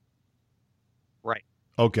 Right.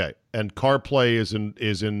 Okay. And CarPlay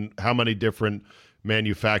is in how many different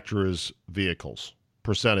manufacturers' vehicles,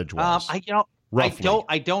 percentage-wise? Roughly.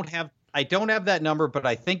 I don't have that number, but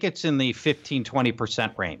I think it's in the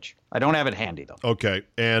 15-20% range. I don't have it handy though. Okay.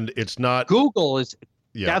 And it's not Google is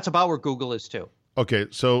that's about where Google is too. Okay.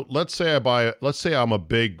 So let's say I'm a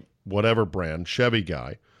big whatever brand, Chevy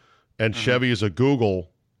guy, and Chevy is a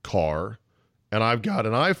Google car, and I've got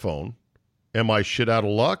an iPhone. Am I shit out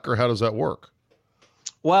of luck, or how does that work?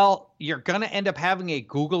 Well, you're going to end up having a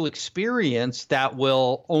Google experience that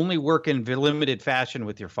will only work in limited fashion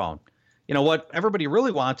with your phone. You know, what everybody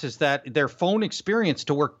really wants is that their phone experience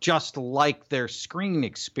to work just like their screen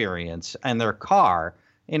experience and their car,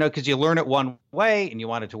 you know, because you learn it one way and you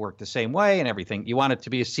want it to work the same way and everything. You want it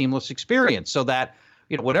to be a seamless experience so that,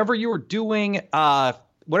 you know, whatever you're doing on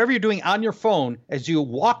your phone as you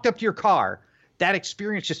walked up to your car, that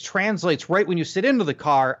experience just translates right when you sit into the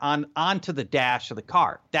car onto the dash of the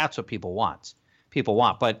car. That's what people want.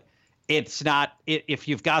 But it's not. If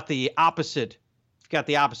you've got the opposite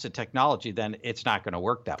technology, then it's not going to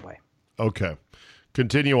work that way. Okay,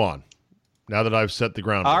 continue on. Now that I've set the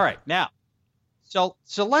groundwork. All right, now, so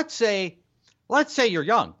let's say you're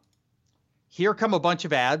young. Here come a bunch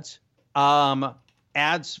of ads, that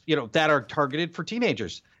are targeted for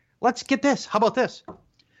teenagers. Let's get this. How about this?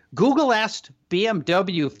 Google asked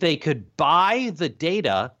BMW if they could buy the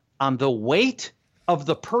data on the weight of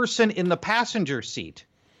the person in the passenger seat.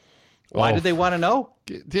 Why did they want to know?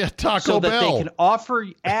 Yeah, Taco Bell. So that they can offer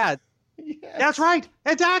ads. Yes. That's right.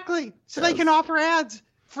 Exactly. So they can offer ads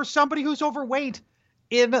for somebody who's overweight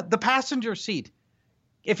in the passenger seat.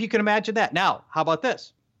 If you can imagine that. Now, how about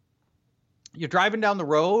this? You're driving down the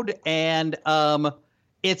road and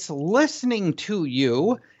it's listening to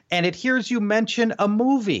you, and it hears you mention a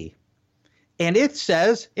movie, and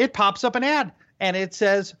it pops up an ad, and it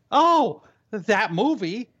says, oh, that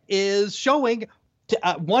movie is showing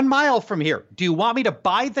 1 mile from here. Do you want me to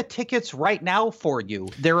buy the tickets right now for you?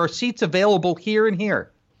 There are seats available here and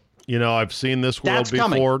here. You know, I've seen this world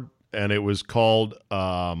before, and it was called,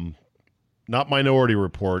 not Minority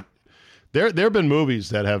Report. There have been movies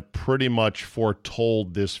that have pretty much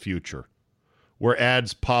foretold this future, where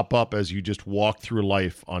ads pop up as you just walk through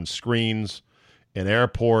life on screens, in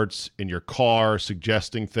airports, in your car,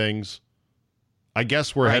 suggesting things. I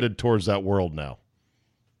guess we're headed towards that world now.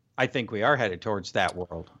 I think we are headed towards that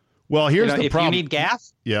world. Well, here's the problem. If you need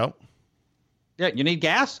gas, you need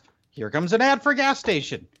gas. Here comes an ad for a gas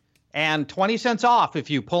station, and 20 cents off if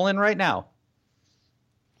you pull in right now.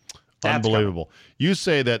 That's Unbelievable. You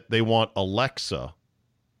say that they want Alexa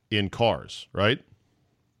in cars, right?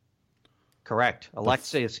 Correct.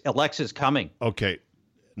 Alexa's coming. Okay.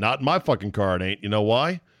 Not in my fucking car, it ain't. You know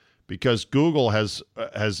why? Because Google has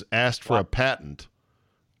asked for a patent,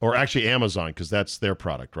 or actually Amazon, because that's their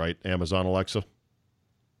product, right? Amazon Alexa.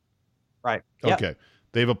 Right. Yep. Okay.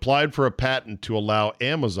 They've applied for a patent to allow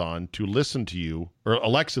Amazon to listen to you, or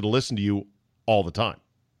Alexa to listen to you all the time.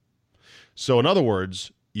 So in other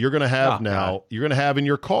words, you're going to have you're going to have in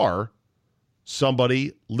your car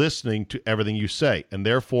somebody listening to everything you say, and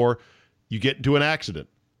therefore you get into an accident.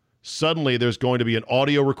 Suddenly there's going to be an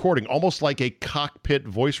audio recording, almost like a cockpit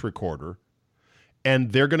voice recorder,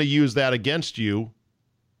 and they're going to use that against you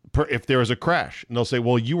if there is a crash. And they'll say,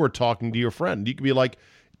 well, you were talking to your friend. You could be like,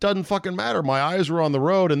 it doesn't fucking matter. My eyes were on the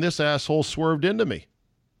road, and this asshole swerved into me.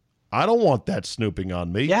 I don't want that snooping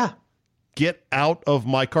on me. Yeah. Get out of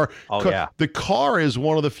my car. Oh, yeah. The car is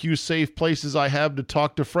one of the few safe places I have to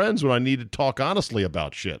talk to friends when I need to talk honestly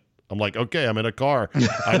about shit. I'm like, okay, I'm in a car.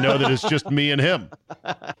 I know that it's just me and him.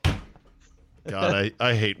 God,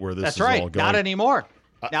 I hate where this That's is right. all going. Not anymore.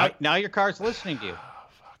 Now your car's listening to you.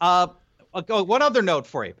 One other note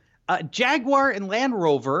for you. Jaguar and Land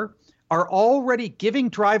Rover are already giving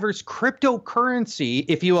drivers cryptocurrency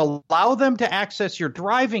if you allow them to access your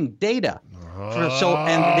driving data.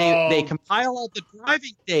 And they compile all the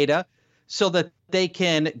driving data so that they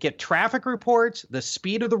can get traffic reports, the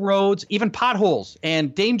speed of the roads, even potholes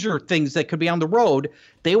and danger things that could be on the road.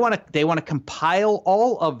 They want to compile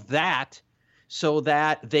all of that so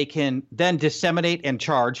that they can then disseminate and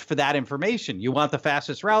charge for that information. You want the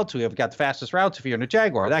fastest routes? We have got the fastest routes if you're in a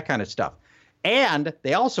Jaguar, that kind of stuff. And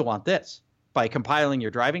they also want this. By compiling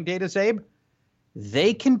your driving data, Zabe,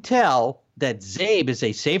 they can tell that Zabe is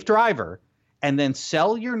a safe driver and then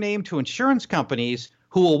sell your name to insurance companies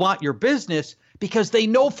who will want your business because they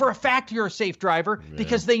know for a fact you're a safe driver,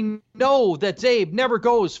 because they know that Zabe never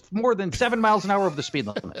goes more than 7 miles an hour over the speed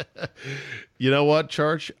limit. You know what,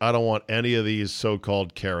 Church? I don't want any of these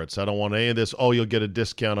so-called carrots. I don't want any of this. Oh, you'll get a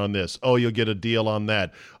discount on this. Oh, you'll get a deal on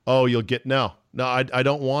that. Oh, you'll get no, I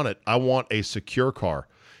don't want it. I want a secure car.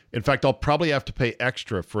 In fact, I'll probably have to pay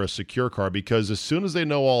extra for a secure car because as soon as they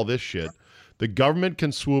know all this shit, the government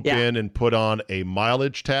can swoop in and put on a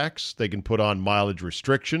mileage tax. They can put on mileage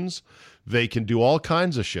restrictions. They can do all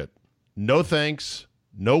kinds of shit. No thanks,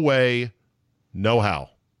 no way, no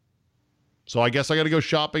how. So I guess I got to go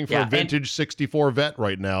shopping for a vintage 64 Vet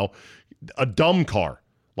right now. A dumb car,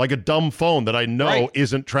 like a dumb phone that I know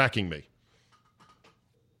isn't tracking me.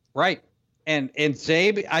 Right. And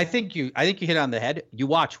Zabe, I think you hit it on the head. You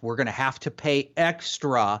watch, we're going to have to pay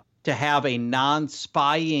extra to have a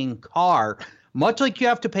non-spying car, much like you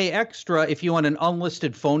have to pay extra if you want an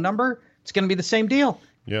unlisted phone number. It's going to be the same deal.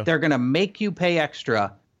 Yeah. They're going to make you pay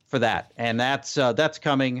extra for that, and that's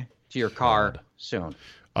coming to your car soon.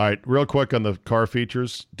 All right, real quick on the car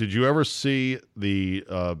features. Did you ever see the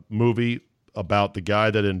movie about the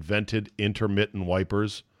guy that invented intermittent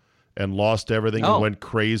wipers and lost everything and went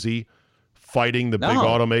crazy fighting the big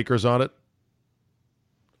automakers on it?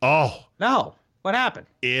 Oh. No. What happened?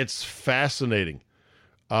 It's fascinating.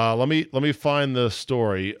 Let me find the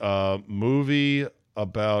story. Movie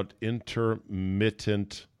about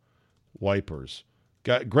intermittent wipers.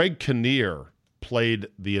 Greg Kinnear played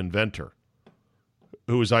the inventor,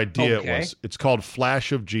 whose idea it was. It's called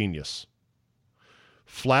Flash of Genius.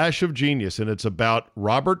 Flash of Genius, and it's about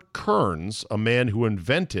Robert Kearns, a man who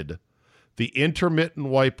invented the intermittent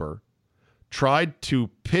wiper, tried to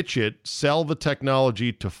pitch it, sell the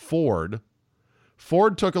technology to Ford.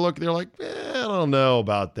 Ford took a look. They're like, I don't know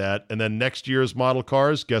about that. And then next year's model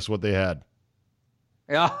cars, guess what they had?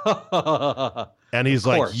 And he's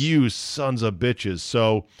like, you sons of bitches.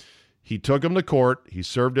 So he took him to court. He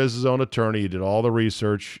served as his own attorney. He did all the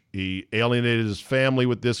research. He alienated his family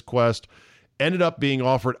with this quest. Ended up being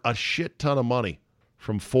offered a shit ton of money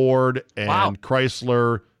from Ford and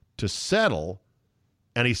Chrysler to settle.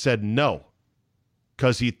 And he said no,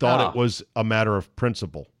 because he thought it was a matter of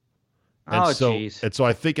principle. And so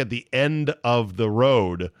I think at the end of the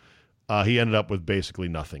road, he ended up with basically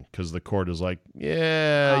nothing because the court is like, you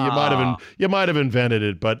might have invented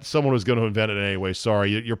it, but someone was going to invent it anyway.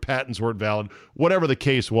 Sorry, your patents weren't valid. Whatever the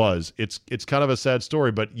case was, it's kind of a sad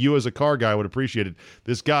story, but you as a car guy would appreciate it.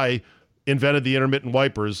 This guy invented the intermittent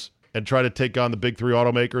wipers and tried to take on the big three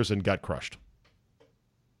automakers and got crushed.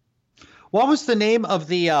 What was the name of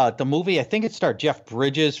the movie? I think it starred Jeff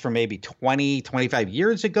Bridges from maybe 20, 25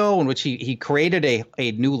 years ago, in which he created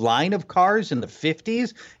a new line of cars in the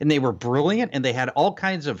 50s, and they were brilliant, and they had all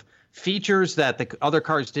kinds of features that the other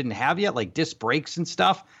cars didn't have yet, like disc brakes and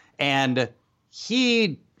stuff. And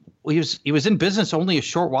he he was in business only a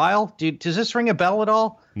short while. Does this ring a bell at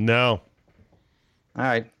all? No. All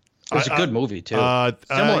right. It was a good movie, too.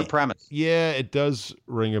 Similar premise. Yeah, it does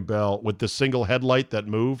ring a bell with the single headlight that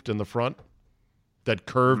moved in the front, that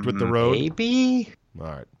curved with the road. Maybe. All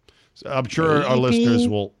right. So I'm sure our listeners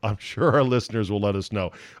will. I'm sure our listeners will let us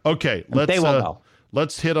know. Okay, They will know.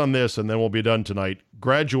 Let's hit on this, and then we'll be done tonight.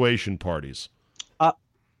 Graduation parties.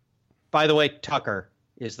 By the way, Tucker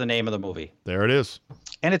is the name of the movie, There it is.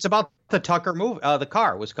 and it's about the Tucker movie. The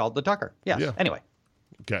car was called the Tucker. Yes. Yeah. Anyway,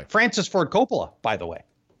 Okay. Francis Ford Coppola, by the way.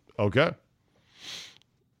 Okay.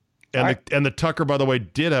 And the Tucker, by the way,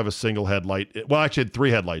 did have a single headlight. Well, actually, had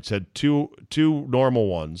 3 headlights. Had two normal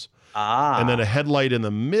ones, and then a headlight in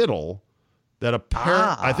the middle. That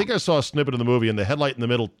I think I saw a snippet of the movie, and the headlight in the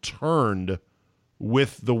middle turned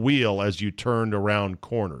with the wheel as you turned around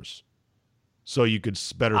corners, so you could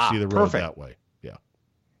better see the road that way. Yeah.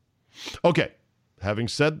 Okay. Having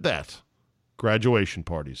said that, graduation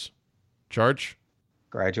parties. Charge.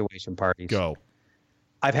 Graduation parties. Go.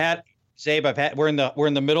 We're in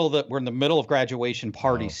the middle of graduation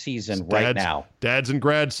party season right now. Dads and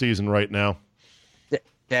grad season right now.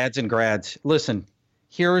 Dads and grads. Listen,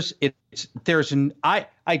 I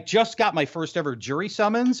just got my first ever jury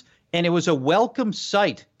summons, and it was a welcome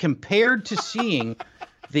sight compared to seeing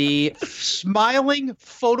the smiling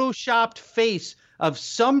photoshopped face of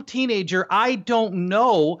some teenager I don't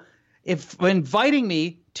know if inviting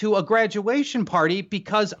me to a graduation party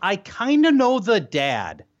because I kind of know the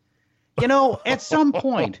dad. You know, at some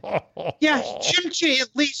point, yeah, shouldn't you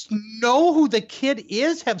at least know who the kid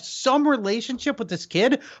is, have some relationship with this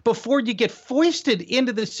kid before you get foisted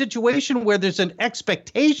into the situation where there's an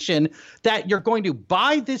expectation that you're going to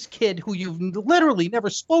buy this kid who you've literally never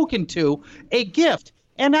spoken to a gift.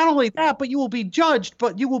 And not only that, but you will be judged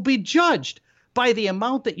by the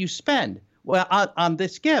amount that you spend on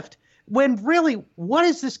this gift. When really, what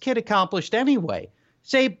has this kid accomplished anyway?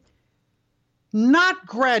 Say, not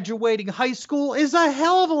graduating high school is a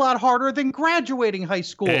hell of a lot harder than graduating high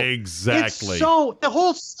school. Exactly. So the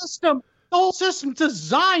whole system's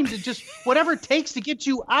designed to just whatever it takes to get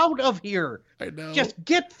you out of here. I know. Just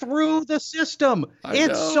get through the system.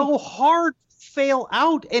 It's so hard to fail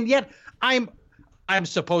out, and yet I'm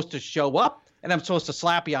supposed to show up and I'm supposed to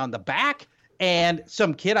slap you on the back, and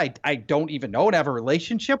some kid I don't even know and have a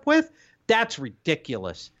relationship with. That's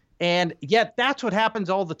ridiculous. And yet that's what happens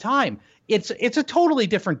all the time. It's a totally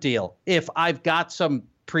different deal. If I've got some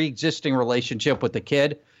pre-existing relationship with the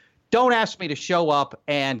kid, don't ask me to show up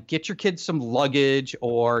and get your kid some luggage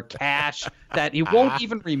or cash that he won't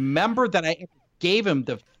even remember that I gave him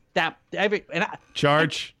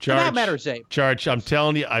Charge. That matters, Abe. Charge. I'm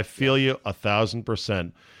telling you, I feel you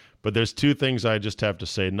 1,000%. But there's 2 things I just have to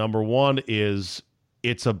say. Number one is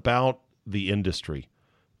it's about the industry.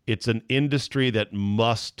 It's an industry that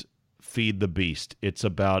must feed the beast. It's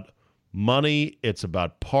about money. It's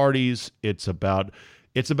about parties. It's about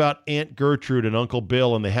Aunt Gertrude and Uncle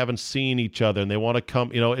Bill, and they haven't seen each other, and they want to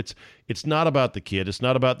come. You know, it's not about the kid. It's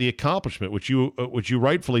not about the accomplishment, which you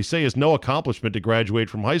rightfully say is no accomplishment to graduate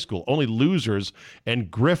from high school. Only losers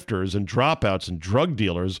and grifters and dropouts and drug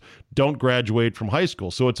dealers don't graduate from high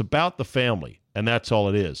school. So it's about the family, and that's all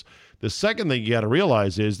it is. The second thing you got to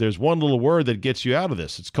realize is there's one little word that gets you out of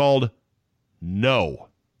this. It's called no.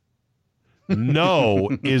 No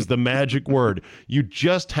is the magic word. You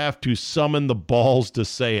just have to summon the balls to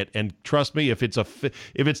say it. And trust me, if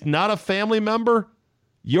it's not a family member,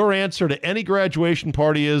 your answer to any graduation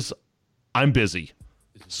party is, I'm busy.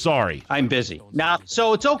 Sorry. I'm busy. Now,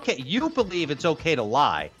 so it's okay. You believe it's okay to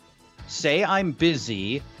lie. Say I'm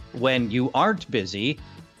busy when you aren't busy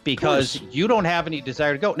because you don't have any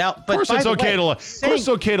desire to go. Now, but of course it's okay to lie. Of course it's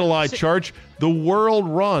okay to lie, Charge. The world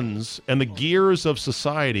runs and the gears of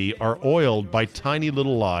society are oiled by tiny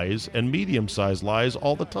little lies and medium-sized lies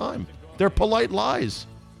all the time. They're polite lies.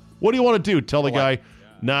 What do you want to do? Tell the guy,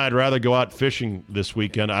 nah, I'd rather go out fishing this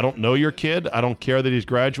weekend. I don't know your kid. I don't care that he's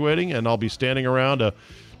graduating, and I'll be standing around a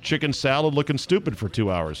chicken salad looking stupid for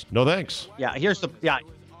 2 hours. No thanks. Yeah,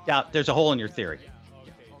 there's a hole in your theory.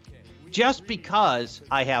 Just because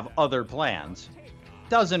I have other plans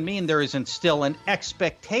doesn't mean there isn't still an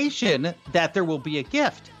expectation that there will be a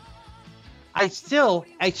gift. I still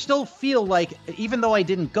feel like even though I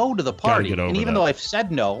didn't go to the party, and even though I've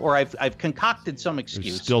said no or I've concocted some excuse,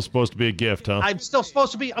 there's still supposed to be a gift, huh? I'm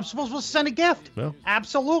supposed to send a gift. No.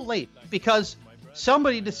 Absolutely, because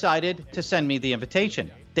somebody decided to send me the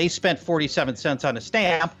invitation. They spent 47 cents on a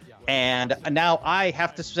stamp. And now I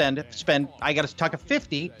have to spend. I got to tuck a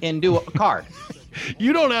 50 into a card.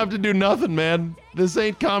 You don't have to do nothing, man. This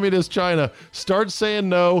ain't communist China. Start saying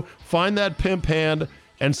no. Find that pimp hand.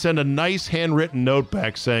 and send a nice handwritten note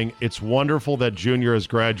back saying, "It's wonderful that Junior has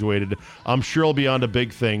graduated. I'm sure he'll be on to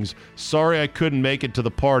big things. Sorry I couldn't make it to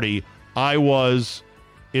the party. I was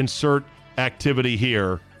insert activity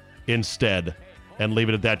here instead." And leave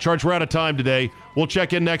it at that. Charge, we're out of time today. We'll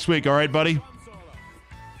check in next week. All right, buddy?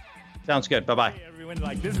 Sounds good. Bye-bye. Everyone,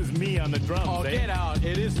 like, this is me on the drums. Oh, get out.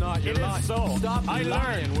 It is not. You're It is lying. so. Stop I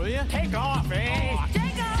lying, learned. will you? Take off, eh?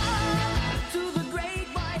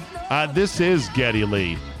 This is Geddy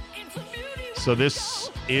Lee. So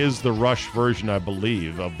this is the Rush version, I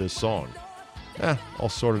believe, of this song. I'll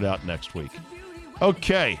sort it out next week.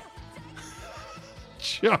 Okay.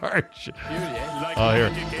 Charge. Like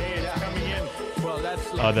Here. Magic is coming in. Well, that's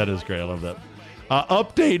Oh, that is great. I love that.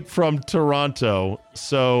 Update from Toronto.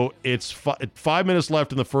 So it's 5 minutes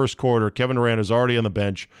left in the first quarter. Kevin Durant is already on the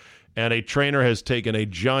bench, and a trainer has taken a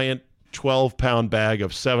giant 12-pound bag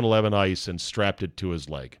of 7-Eleven ice and strapped it to his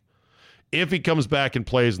leg. If he comes back and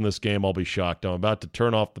plays in this game, I'll be shocked. I'm about to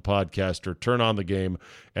turn off the podcast or turn on the game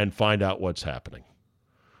and find out what's happening.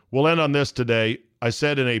 We'll end on this today. I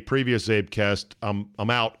said in a previous Zabecast, I'm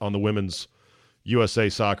out on the women's USA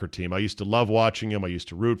soccer team. I used to love watching them. I used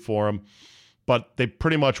to root for them. But they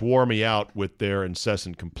pretty much wore me out with their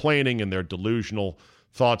incessant complaining and their delusional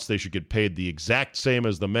thoughts they should get paid the exact same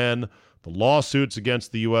as the men, the lawsuits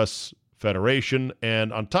against the U.S. Federation,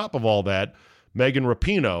 and on top of all that, Megan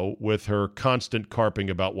Rapinoe with her constant carping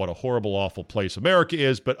about what a horrible, awful place America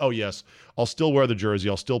is. But, oh, yes, I'll still wear the jersey.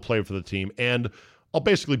 I'll still play for the team. And I'll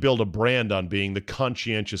basically build a brand on being the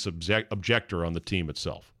conscientious objector on the team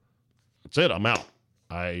itself. That's it. I'm out.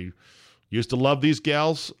 I used to love these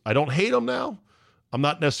gals. I don't hate them now. I'm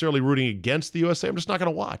not necessarily rooting against the USA. I'm just not going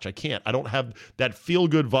to watch. I can't. I don't have that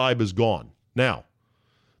feel-good vibe is gone. Now,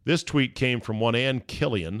 this tweet came from one Ann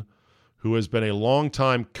Killian, who has been a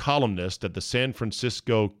longtime columnist at the San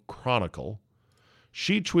Francisco Chronicle.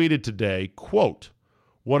 She tweeted today, quote,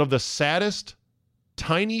 "One of the saddest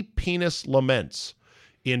tiny penis laments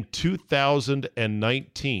in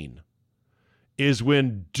 2019 is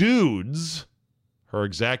when dudes," her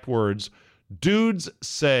exact words, "dudes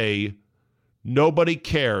say nobody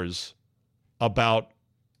cares about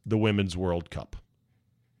the Women's World Cup."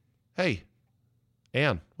 Hey,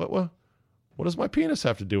 Ann, what does my penis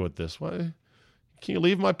have to do with this? Why can you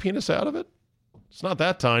leave my penis out of it? It's not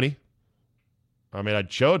that tiny. I mean,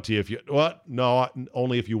 I'd show it to you if you, what? No,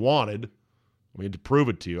 only if you wanted. I mean, to prove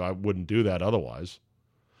it to you, I wouldn't do that otherwise.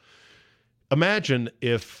 Imagine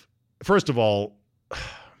if, first of all,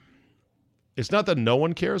 it's not that no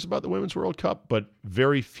one cares about the Women's World Cup, but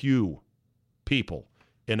very few people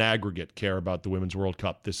in aggregate care about the Women's World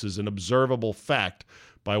Cup. This is an observable fact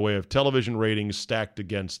by way of television ratings stacked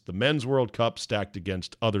against the Men's World Cup, stacked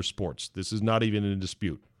against other sports. This is not even in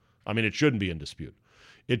dispute. I mean, it shouldn't be in dispute.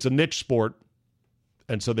 It's a niche sport,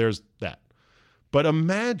 and so there's that. But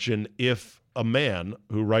imagine if a man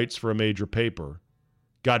who writes for a major paper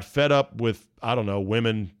got fed up with, I don't know,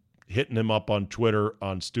 women hitting him up on Twitter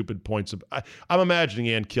on stupid points. I'm imagining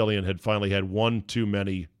Ann Killian had finally had one too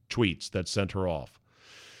many tweets that sent her off.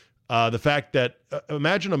 The fact that,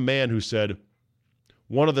 imagine a man who said,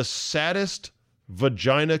 one of the saddest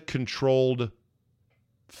vagina-controlled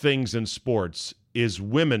things in sports is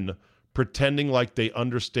women pretending like they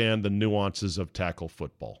understand the nuances of tackle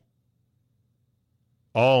football.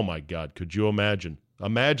 Oh, my God. Could you imagine?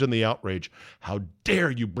 Imagine the outrage. How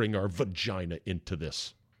dare you bring our vagina into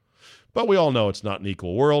this? But we all know it's not an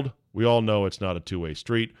equal world. We all know it's not a two-way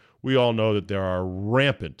street. We all know that there are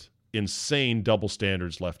rampant, insane double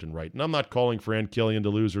standards left and right. And I'm not calling for Ann Killian to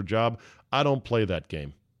lose her job. I don't play that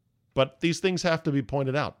game. But these things have to be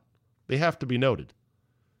pointed out. They have to be noted.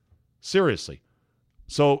 Seriously.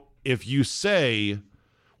 So if you say,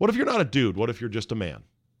 what if you're not a dude? What if you're just a man?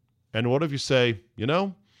 And what if you say, you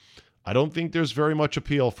know, I don't think there's very much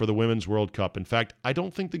appeal for the Women's World Cup. In fact, I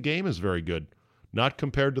don't think the game is very good, not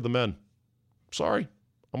compared to the men. Sorry,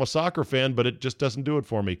 I'm a soccer fan, but it just doesn't do it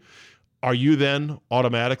for me. Are you then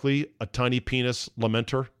automatically a tiny penis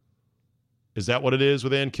lamenter? Is that what it is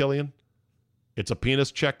with Ann Killian? It's a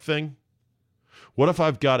penis check thing? What if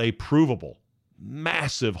I've got a provable,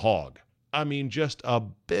 massive hog? I mean, just a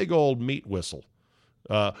big old meat whistle.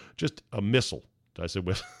 Just a missile. Did I say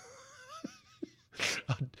whistle?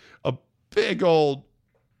 a big old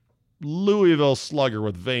Louisville slugger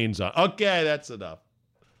with veins on. Okay, that's enough.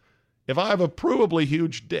 If I have a provably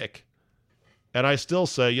huge dick and I still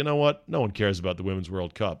say, you know what, no one cares about the Women's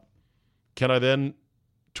World Cup, can I then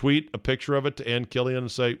tweet a picture of it to Ann Killian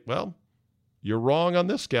and say, well, you're wrong on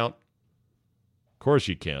this count? Of course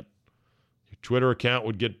you can't. Your Twitter account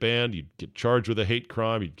would get banned. You'd get charged with a hate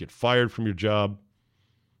crime. You'd get fired from your job.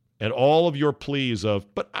 and all of your pleas of,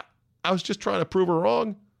 but I was just trying to prove her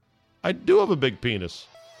wrong. I do have a big penis.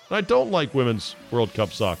 And I don't like women's World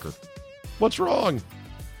Cup soccer. What's wrong?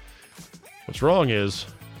 What's wrong is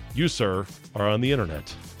you, sir, are on the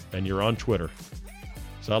internet and you're on Twitter.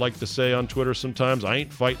 So I like to say on Twitter sometimes, I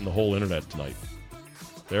ain't fighting the whole internet tonight.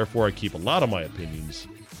 Therefore, I keep a lot of my opinions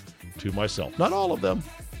to myself. Not all of them,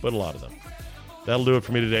 but a lot of them. That'll do it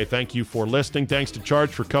for me today. Thank you for listening. Thanks to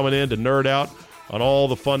Charge for coming in to nerd out on all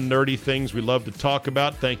the fun, nerdy things we love to talk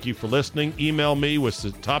about. Thank you for listening. Email me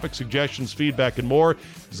with topic suggestions, feedback, and more.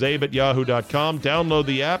 zabe@yahoo.com. Download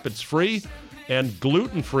the app. It's free and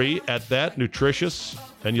gluten-free at that. Nutritious,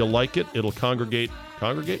 and you'll like it. It'll congregate.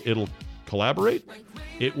 It'll collaborate.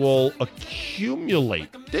 It will accumulate.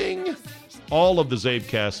 Ding. All of the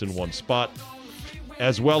Zabecasts in one spot,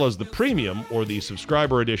 as well as the premium or the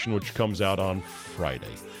subscriber edition, which comes out on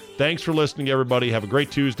Friday. Thanks for listening, everybody. Have a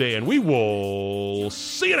great Tuesday, and we will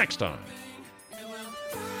see you next time.